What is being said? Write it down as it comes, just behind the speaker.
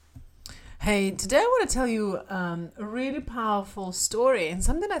Hey, today I want to tell you a really powerful story and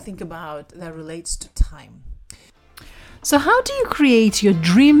something I think about that relates to time. So, how do you create your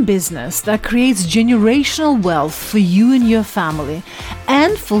dream business that creates generational wealth for you and your family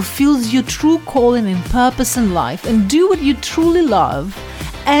and fulfills your true calling and purpose in life and do what you truly love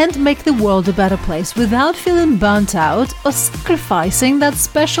and make the world a better place without feeling burnt out or sacrificing that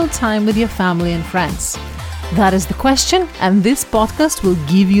special time with your family and friends? That is the question, and this podcast will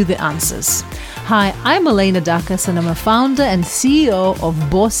give you the answers. Hi, I'm Elena Dakas, and I'm a founder and CEO of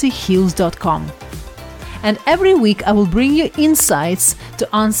BossyHeels.com. And every week I will bring you insights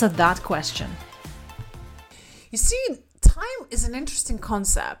to answer that question. You see, time is an interesting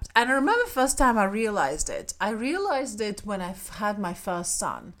concept. And I remember the first time I realized it. I realized it when I had my first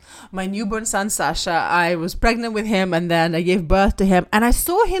son, my newborn son, Sasha. I was pregnant with him and then I gave birth to him and I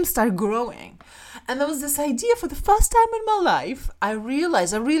saw him start growing. And there was this idea for the first time in my life, I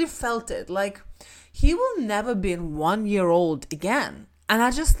realized, I really felt it, like he will never be 1 year old again. And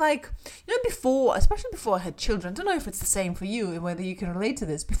I just before, especially before I had children, I don't know if it's the same for you and whether you can relate to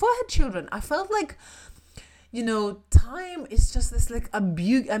this. Before I had children, I felt like, time is just this like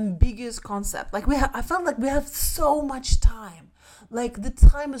ambiguous concept. I felt like we have so much time. Like the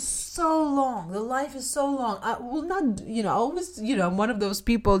time is so long, the life is so long. I will not, I'm one of those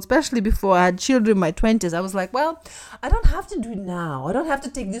people, especially before I had children in my 20s. I was like, well, I don't have to do it now. I don't have to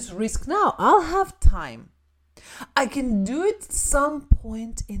take this risk now. I'll have time. I can do it at some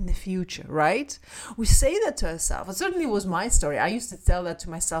point in the future, right? We say that to ourselves. It certainly was my story. I used to tell that to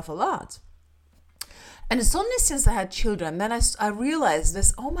myself a lot. And it's only since I had children, then I realized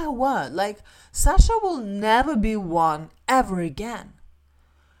this, oh my word, like Sasha will never be one ever again.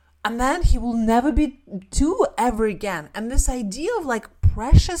 And then he will never be two ever again. And this idea of like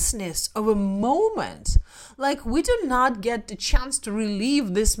preciousness of a moment, like we do not get the chance to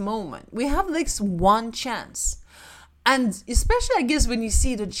relive this moment. We have this one chance. And especially, I guess, when you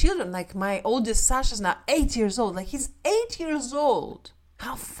see the children, like my oldest Sasha's now 8 years old, like he's 8 years old.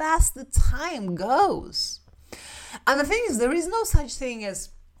 How fast the time goes. And the thing is, there is no such thing as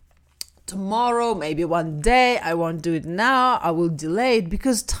tomorrow, maybe one day, I won't do it now, I will delay it,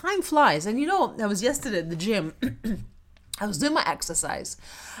 because time flies. And I was yesterday at the gym, I was doing my exercise,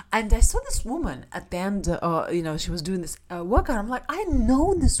 and I saw this woman at the end, she was doing this workout. I'm like, I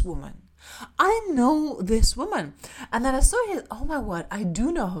know this woman. And then I saw him, oh my word, I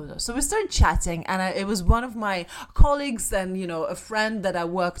do know her. So we started chatting, and it was one of my colleagues and, a friend that I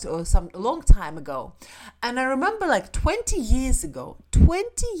worked a long time ago. And I remember like 20 years ago,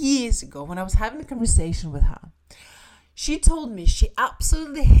 when I was having a conversation with her, she told me she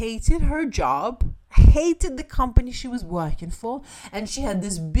absolutely hated her job, hated the company she was working for, and she had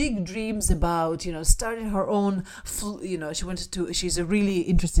these big dreams about, starting her own, she's really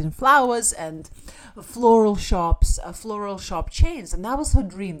interested in flowers and floral shop chains, and that was her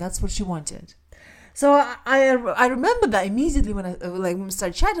dream. That's what she wanted. So I remember that immediately when we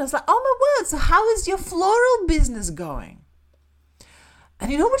started chatting. I was like, oh my word, so how is your floral business going? And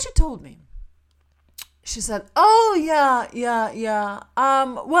you know what she told me? She said, oh, yeah.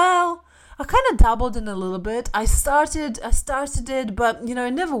 Well, I kind of dabbled in a little bit. I started it, but,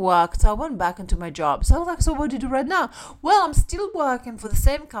 it never worked. So I went back into my job. So I was like, so what do you do right now? Well, I'm still working for the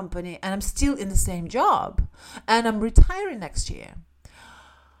same company, and I'm still in the same job. And I'm retiring next year.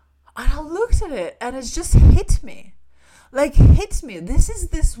 And I looked at it, and it just hit me. This is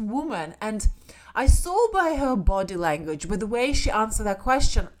this woman. And I saw by her body language, by the way she answered that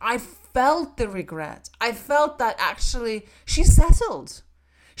question, I felt the regret. I felt that actually she settled.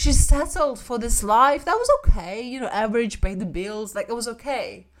 She settled for this life. That was okay. Average, pay the bills. Like, it was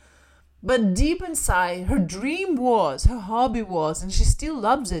okay. But deep inside, her dream was, her hobby was, and she still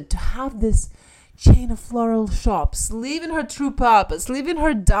loves it, to have this chain of floral shops, living her true purpose, living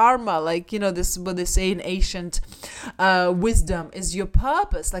her dharma, like, this what they say in ancient wisdom is your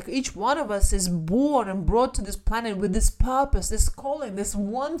purpose. Like, each one of us is born and brought to this planet with this purpose, this calling, this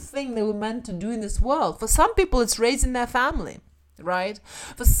one thing that we're meant to do in this world. For some people, it's raising their family, right?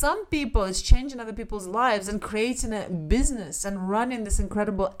 For some people, it's changing other people's lives and creating a business and running this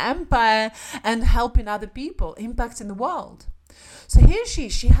incredible empire and helping other people, impacting the world. So here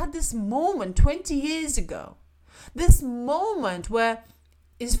she had this moment 20 years ago, this moment where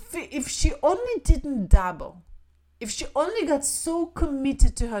if she only didn't dabble, if she only got so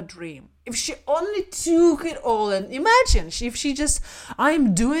committed to her dream, if she only took it all, and imagine if she just,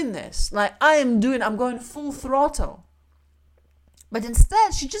 I'm doing this, I'm going full throttle. But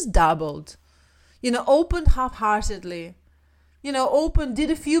instead, she just dabbled, opened half-heartedly, did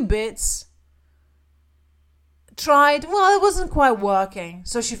a few bits, tried, well, it wasn't quite working.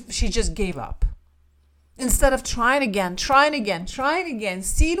 So she just gave up. Instead of trying again,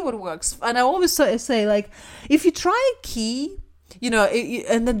 seeing what works. And I always say, like, if you try a key,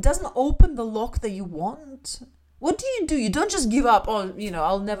 and it doesn't open the lock that you want, what do? You don't just give up,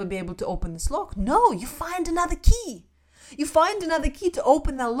 I'll never be able to open this lock. No, you find another key. You find another key to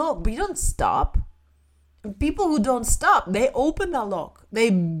open that lock, but you don't stop. People who don't stop, they open that lock. They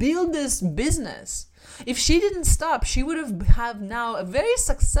build this business. If she didn't stop, she would have now a very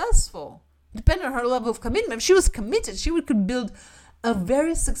successful, depending on her level of commitment. If she was committed, she could build a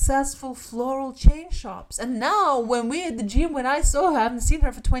very successful floral chain shops. And now when we're at the gym, when I saw her, I haven't seen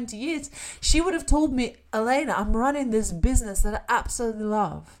her for 20 years, she would have told me, Elena, I'm running this business that I absolutely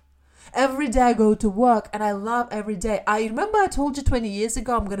love. Every day I go to work and I love every day. I remember I told you 20 years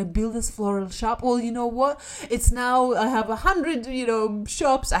ago I'm going to build this floral shop. Well, you know what? It's now, I have 100,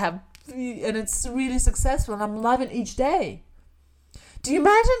 shops. And it's really successful and I'm loving each day. Do you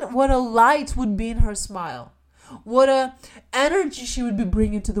imagine what a light would be in her smile? What a energy she would be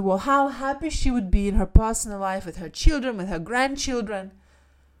bringing to the world. How happy she would be in her personal life with her children, with her grandchildren.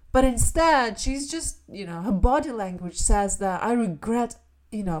 But instead, she's just, her body language says that I regret,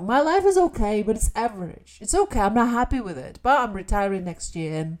 my life is okay, but it's average. It's okay. I'm not happy with it, but I'm retiring next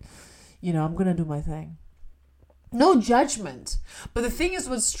year and, I'm going to do my thing. No judgment. But the thing is,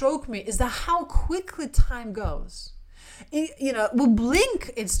 what struck me is that how quickly time goes. We'll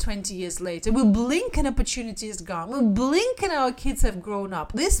blink, it's 20 years later. We'll blink and opportunity is gone. We'll blink and our kids have grown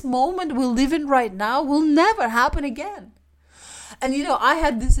up. This moment we're living right now will never happen again. And, I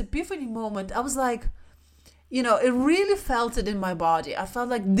had this epiphany moment. I was like, it really felt it in my body. I felt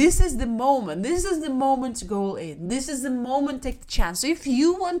like this is the moment. This is the moment to go in. This is the moment to take the chance. So if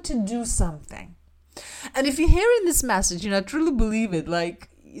you want to do something, and if you're hearing this message, I truly believe it, like,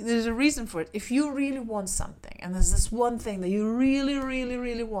 there's a reason for it. If you really want something, and there's this one thing that you really, really,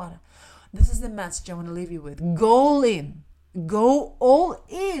 really want, this is the message I want to leave you with. Go all in. Go all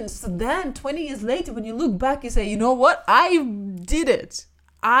in. So then 20 years later, when you look back, you say, you know what? I did it.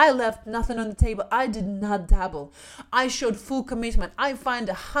 I left nothing on the table. I did not dabble. I showed full commitment. I find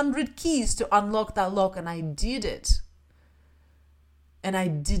 100 keys to unlock that lock, and I did it. And I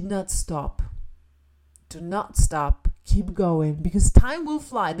did not stop. Do not stop. Keep going, because time will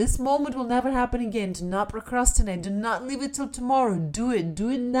fly. This moment will never happen again. Do not procrastinate. Do not leave it till tomorrow. Do it.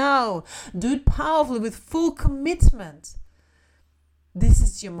 Do it now. Do it powerfully with full commitment. This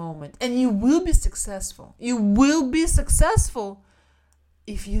is your moment, and you will be successful. You will be successful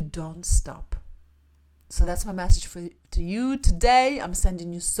if you don't stop. So that's my message to you today. I'm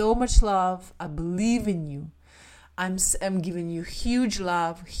sending you so much love. I believe in you. I'm giving you huge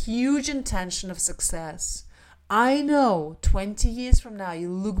love, huge intention of success. I know 20 years from now, you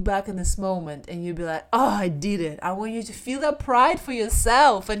look back in this moment and you'll be like, oh, I did it. I want you to feel that pride for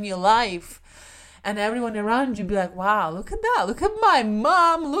yourself and your life. And everyone around you be like, wow, look at that. Look at my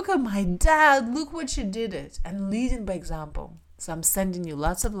mom. Look at my dad. Look what she did it. And leading by example. So I'm sending you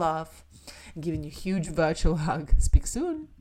lots of love and giving you a huge virtual hug. Speak soon.